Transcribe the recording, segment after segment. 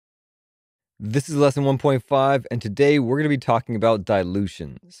This is lesson 1.5, and today we're going to be talking about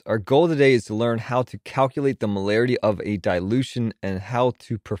dilutions. Our goal today is to learn how to calculate the molarity of a dilution and how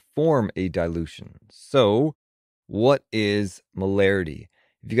to perform a dilution. So, what is molarity?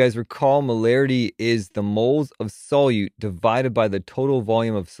 If you guys recall, molarity is the moles of solute divided by the total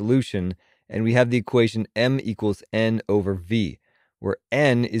volume of solution, and we have the equation M equals N over V, where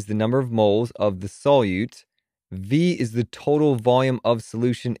N is the number of moles of the solute. V is the total volume of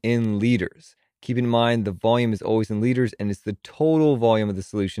solution in liters. Keep in mind the volume is always in liters and it's the total volume of the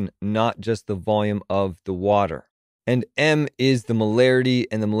solution, not just the volume of the water. And M is the molarity,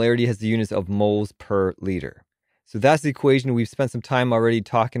 and the molarity has the units of moles per liter. So that's the equation. We've spent some time already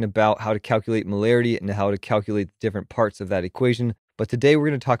talking about how to calculate molarity and how to calculate the different parts of that equation. But today we're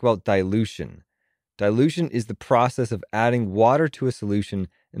going to talk about dilution. Dilution is the process of adding water to a solution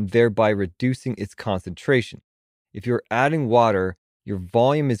and thereby reducing its concentration. If you're adding water, your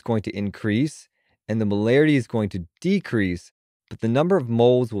volume is going to increase and the molarity is going to decrease, but the number of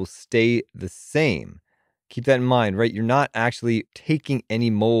moles will stay the same. Keep that in mind, right? You're not actually taking any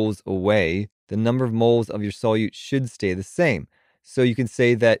moles away. The number of moles of your solute should stay the same. So you can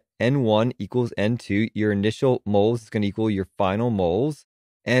say that N1 equals N2. Your initial moles is going to equal your final moles.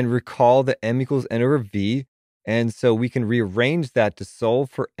 And recall that M equals N over V. And so we can rearrange that to solve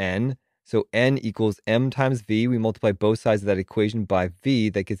for N. So N equals M times V. We multiply both sides of that equation by V.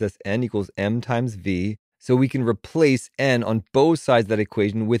 That gives us N equals M times V. So we can replace N on both sides of that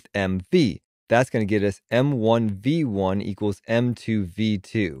equation with MV. That's going to get us M1V1 equals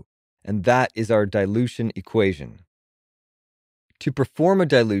M2V2. And that is our dilution equation. To perform a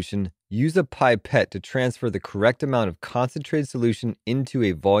dilution, use a pipette to transfer the correct amount of concentrated solution into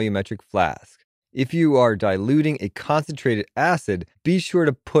a volumetric flask. If you are diluting a concentrated acid, be sure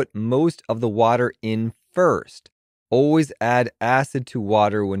to put most of the water in first. Always add acid to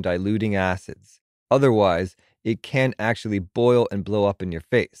water when diluting acids. Otherwise, it can actually boil and blow up in your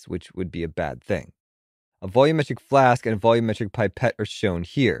face, which would be a bad thing. A volumetric flask and a volumetric pipette are shown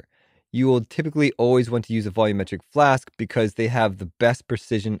here. You will typically always want to use a volumetric flask because they have the best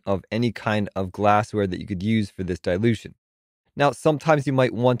precision of any kind of glassware that you could use for this dilution. Now, sometimes you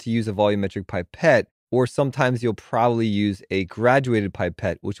might want to use a volumetric pipette, or sometimes you'll probably use a graduated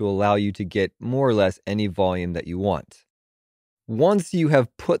pipette, which will allow you to get more or less any volume that you want. Once you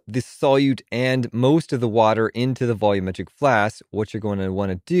have put the solute and most of the water into the volumetric flask, what you're going to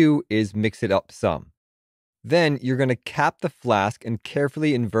want to do is mix it up some. Then you're going to cap the flask and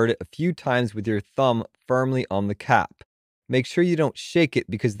carefully invert it a few times with your thumb firmly on the cap. Make sure you don't shake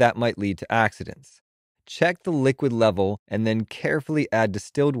it because that might lead to accidents. Check the liquid level and then carefully add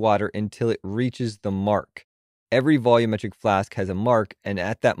distilled water until it reaches the mark. Every volumetric flask has a mark, and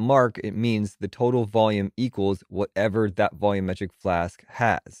at that mark, it means the total volume equals whatever that volumetric flask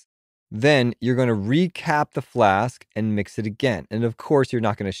has. Then you're going to recap the flask and mix it again. And of course, you're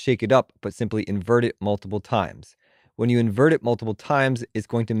not going to shake it up, but simply invert it multiple times. When you invert it multiple times, it's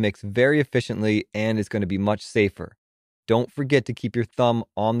going to mix very efficiently and it's going to be much safer. Don't forget to keep your thumb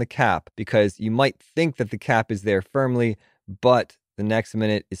on the cap because you might think that the cap is there firmly, but the next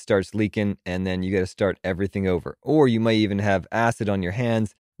minute it starts leaking and then you got to start everything over. Or you might even have acid on your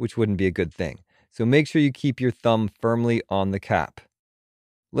hands, which wouldn't be a good thing. So make sure you keep your thumb firmly on the cap.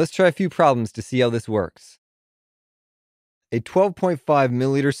 Let's try a few problems to see how this works. A 12.5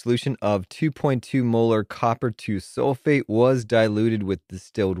 milliliter solution of 2.2 molar copper 2 sulfate was diluted with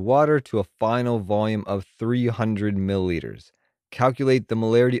distilled water to a final volume of 300 milliliters. Calculate the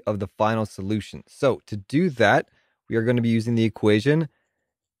molarity of the final solution. So to do that, we are going to be using the equation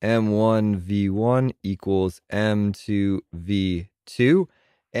M1V1 equals M2V2.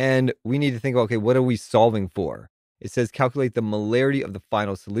 And we need to think about, okay, what are we solving for? It says calculate the molarity of the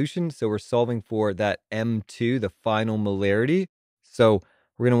final solution. So we're solving for that M2, the final molarity. So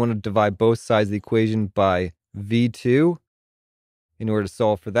we're going to want to divide both sides of the equation by V2 in order to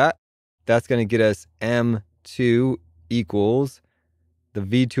solve for that. That's going to get us M2 equals, the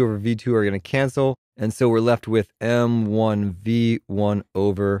V2 over V2 are going to cancel. And so we're left with M1V1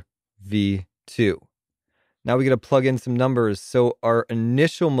 over V2. Now we got to plug in some numbers. So our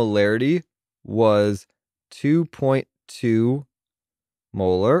initial molarity was 2.2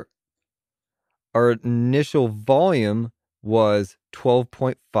 molar. Our initial volume was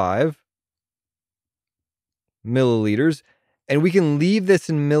 12.5 milliliters. And we can leave this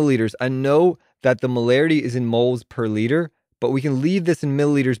in milliliters. I know that the molarity is in moles per liter, but we can leave this in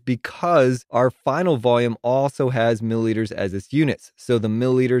milliliters because our final volume also has milliliters as its units. So the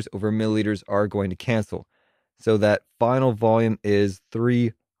milliliters over milliliters are going to cancel. So that final volume is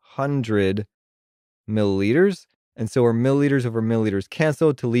 300 milliliters. And so our milliliters over milliliters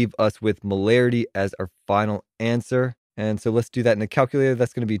cancel to leave us with molarity as our final answer. And so let's do that in a calculator.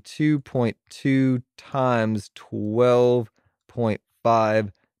 That's going to be 2.2 times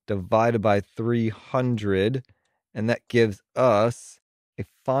 12.5 divided by 300. And that gives us a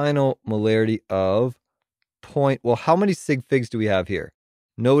final molarity of well, how many sig figs do we have here?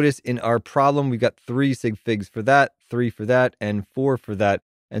 Notice in our problem, we've got 3 sig figs for that, 3 for that, and 4 for that.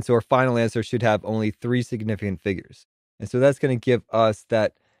 And so our final answer should have only 3 significant figures. And so that's going to give us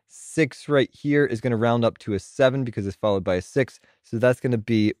that 6 right here is going to round up to a 7 because it's followed by a 6. So that's going to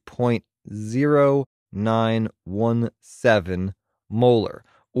be 0.0917 molar.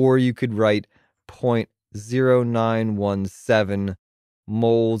 Or you could write 0.0917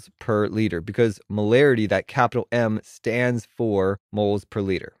 moles per liter, because molarity, that capital M, stands for moles per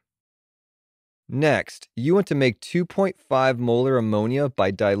liter. Next, you want to make 2.5 molar ammonia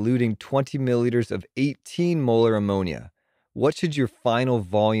by diluting 20 milliliters of 18 molar ammonia. What should your final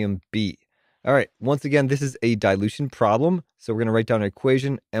volume be? All right, once again, this is a dilution problem. So we're going to write down our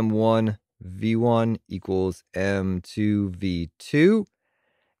equation, M1V1 equals M2V2.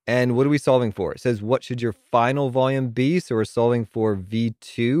 And what are we solving for? It says, what should your final volume be? So we're solving for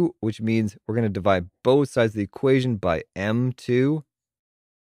V2, which means we're going to divide both sides of the equation by M2.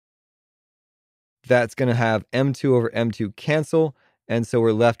 That's going to have M2 over M2 cancel. And so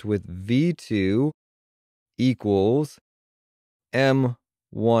we're left with V2 equals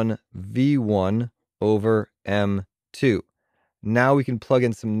M1V1 over M2. Now we can plug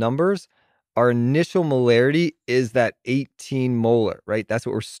in some numbers. Our initial molarity is that 18 molar, right? That's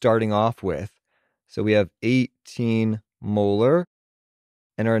what we're starting off with. So we have 18 molar,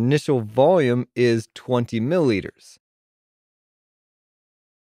 and our initial volume is 20 milliliters.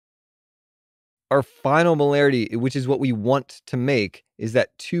 Our final molarity, which is what we want to make, is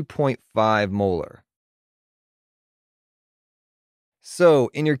that 2.5 molar. So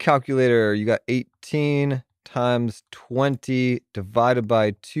in your calculator, you got 18 times 20 divided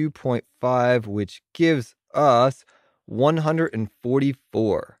by 2.5, which gives us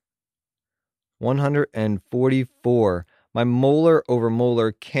 144. 144. My molar over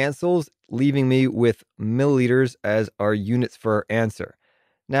molar cancels, leaving me with milliliters as our units for our answer.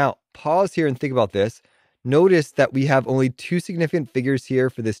 Now, pause here and think about this. Notice that we have only 2 significant figures here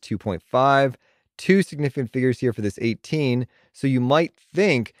for this 2.5, 2 significant figures here for this 18. So you might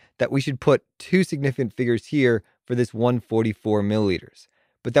think that we should put 2 significant figures here for this 144 milliliters.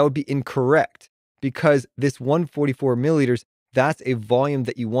 But that would be incorrect, because this 144 milliliters, that's a volume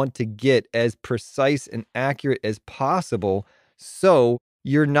that you want to get as precise and accurate as possible. So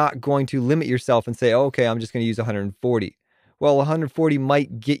you're not going to limit yourself and say, oh, okay, I'm just going to use 140. Well, 140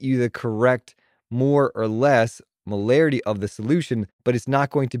 might get you the correct more or less molarity of the solution, but it's not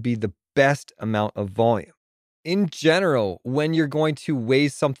going to be the best amount of volume. In general, when you're going to weigh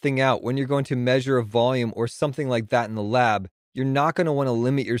something out, when you're going to measure a volume or something like that in the lab, you're not going to want to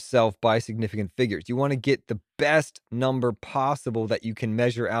limit yourself by significant figures. You want to get the best number possible that you can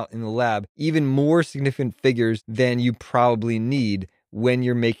measure out in the lab, even more significant figures than you probably need when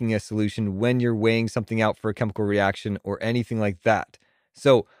you're making a solution, when you're weighing something out for a chemical reaction or anything like that.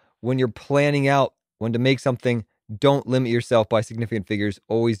 So when you're planning out when to make something, don't limit yourself by significant figures.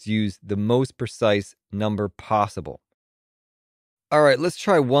 Always use the most precise number possible. All right, let's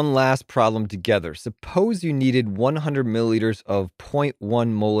try one last problem together. Suppose you needed 100 milliliters of 0.1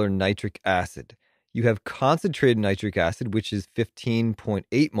 molar nitric acid. You have concentrated nitric acid, which is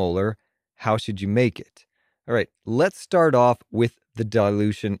 15.8 molar. How should you make it? All right, let's start off with the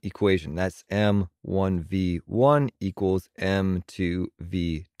dilution equation. That's M1V1 equals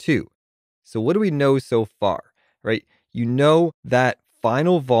M2V2. So what do we know so far, right? You know that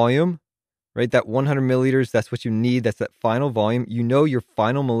final volume, right? That 100 milliliters, that's what you need. That's that final volume. You know your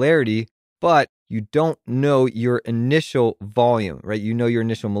final molarity, but you don't know your initial volume, right? You know your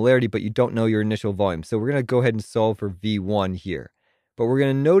initial molarity, but you don't know your initial volume. So we're going to go ahead and solve for V1 here. But we're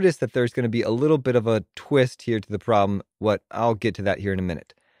going to notice that there's going to be a little bit of a twist here to the problem. I'll get to that here in a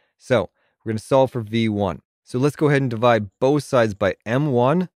minute. So we're going to solve for V1. So let's go ahead and divide both sides by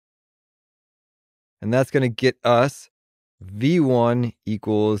M1. And that's going to get us V1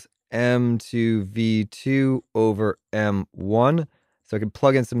 equals M2V2 over M1. So I can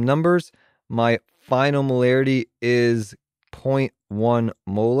plug in some numbers. My final molarity is 0.1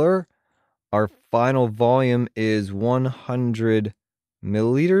 molar. Our final volume is 100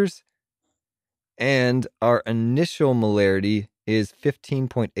 milliliters. And our initial molarity is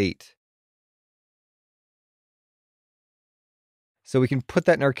 15.8. So we can put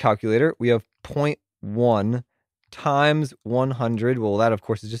that in our calculator. We have 0.1 times 100, well, that of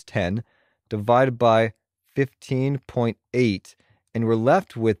course is just 10, divided by 15.8. And we're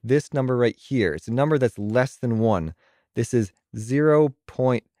left with this number right here. It's a number that's less than 1. This is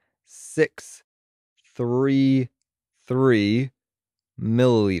 0.633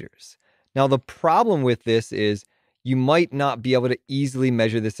 milliliters. Now, the problem with this is you might not be able to easily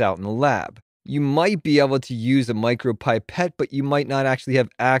measure this out in the lab. You might be able to use a micropipette, but you might not actually have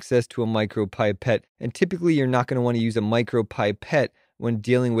access to a micropipette. And typically, you're not going to want to use a micropipette when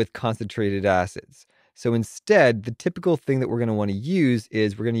dealing with concentrated acids. So instead, the typical thing that we're going to want to use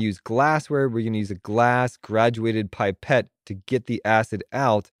is we're going to use glassware. We're going to use a glass graduated pipette to get the acid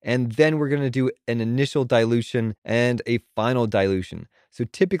out. And then we're going to do an initial dilution and a final dilution. So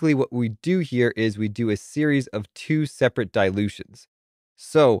typically what we do here is we do a series of 2 separate dilutions.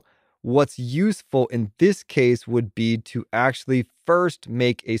 So what's useful in this case would be to actually first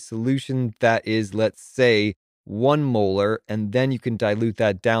make a solution that is, let's say, 1 molar, and then you can dilute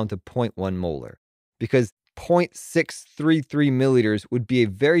that down to 0.1 molar. Because 0.633 milliliters would be a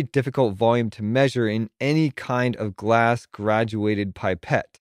very difficult volume to measure in any kind of glass graduated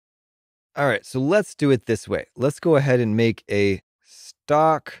pipette. All right, so let's do it this way. Let's go ahead and make a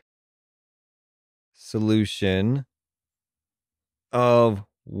stock solution of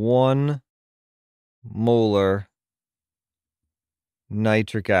 1 molar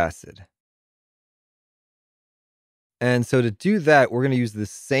nitric acid. And so to do that, we're going to use the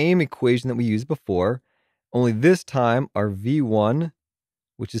same equation that we used before, only this time our V1,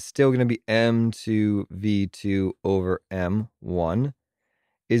 which is still going to be M2V2 over M1,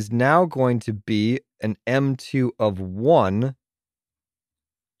 is now going to be an M2 of 1.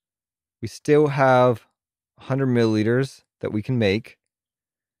 We still have 100 milliliters that we can make,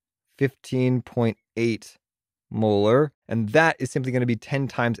 15.8 molar, and that is simply going to be 10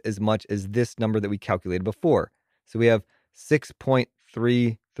 times as much as this number that we calculated before. So we have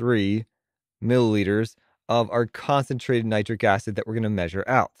 6.33 milliliters of our concentrated nitric acid that we're going to measure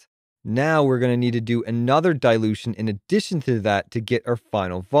out. Now we're going to need to do another dilution in addition to that to get our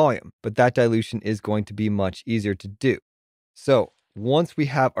final volume, but that dilution is going to be much easier to do. So once we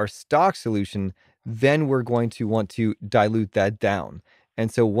have our stock solution, then we're going to want to dilute that down.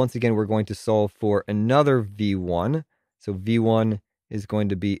 And so once again, we're going to solve for another V1. So V1 is going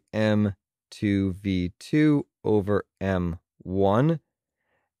to be M2V2 over M1.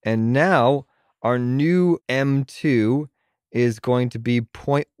 And now our new M2 is going to be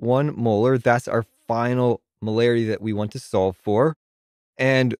 0.1 molar. That's our final molarity that we want to solve for.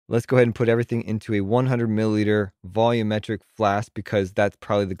 And let's go ahead and put everything into a 100 milliliter volumetric flask because that's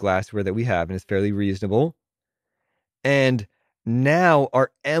probably the glassware that we have and it's fairly reasonable. And now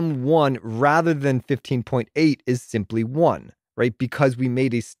our M1, rather than 15.8, is simply 1, right? Because we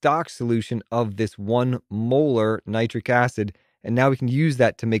made a stock solution of this 1 molar nitric acid, and now we can use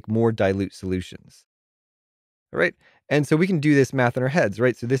that to make more dilute solutions. All right, and so we can do this math in our heads,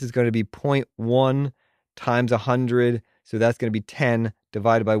 right? So this is going to be 0.1 times 100, so that's going to be 10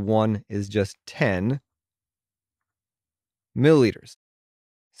 divided by 1 is just 10 milliliters.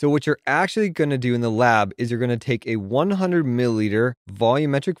 So what you're actually going to do in the lab is you're going to take a 100 milliliter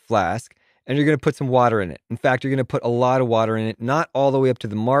volumetric flask and you're going to put some water in it. In fact, you're going to put a lot of water in it, not all the way up to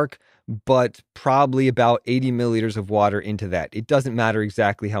the mark, but probably about 80 milliliters of water into that. It doesn't matter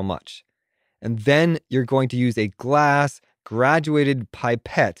exactly how much. And then you're going to use a glass graduated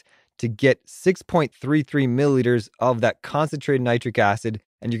pipette to get 6.33 milliliters of that concentrated nitric acid,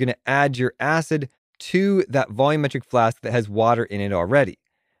 and you're going to add your acid to that volumetric flask that has water in it already.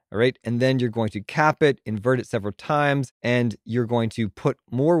 All right, and then you're going to cap it, invert it several times, and you're going to put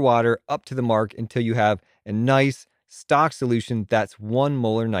more water up to the mark until you have a nice stock solution that's 1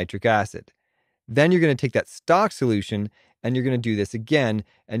 molar nitric acid. Then you're going to take that stock solution and you're going to do this again,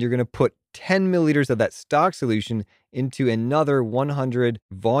 and you're going to put 10 milliliters of that stock solution into another 100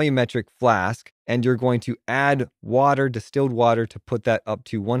 volumetric flask, and you're going to add water, distilled water, to put that up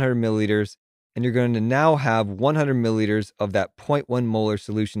to 100 milliliters. And you're going to now have 100 milliliters of that 0.1 molar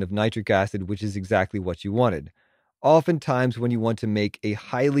solution of nitric acid, which is exactly what you wanted. Oftentimes, when you want to make a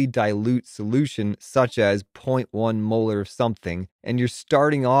highly dilute solution, such as 0.1 molar of something, and you're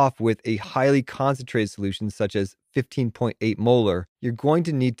starting off with a highly concentrated solution, such as 15.8 molar, you're going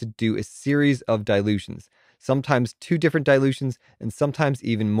to need to do a series of dilutions, sometimes 2 different dilutions, and sometimes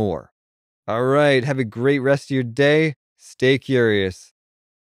even more. All right, have a great rest of your day. Stay curious.